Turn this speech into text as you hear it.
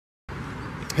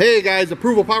Hey guys,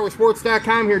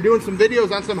 ApprovalPowersports.com here doing some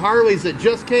videos on some Harleys that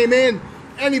just came in.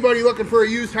 Anybody looking for a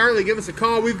used Harley, give us a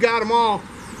call. We've got them all.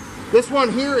 This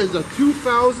one here is a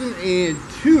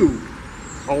 2002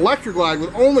 Electric Glide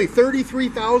with only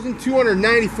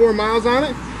 33,294 miles on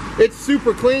it. It's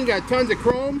super clean, got tons of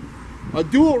chrome, a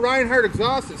dual Reinhardt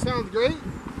exhaust. It sounds great.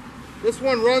 This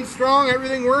one runs strong,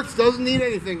 everything works, doesn't need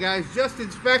anything, guys. Just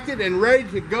inspected and ready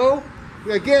to go.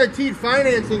 We got guaranteed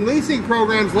financing, leasing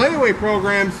programs, layaway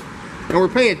programs, and we're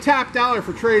paying top dollar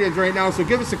for trade-ins right now. So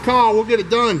give us a call. We'll get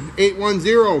it done.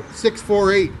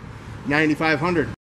 810-648-9500.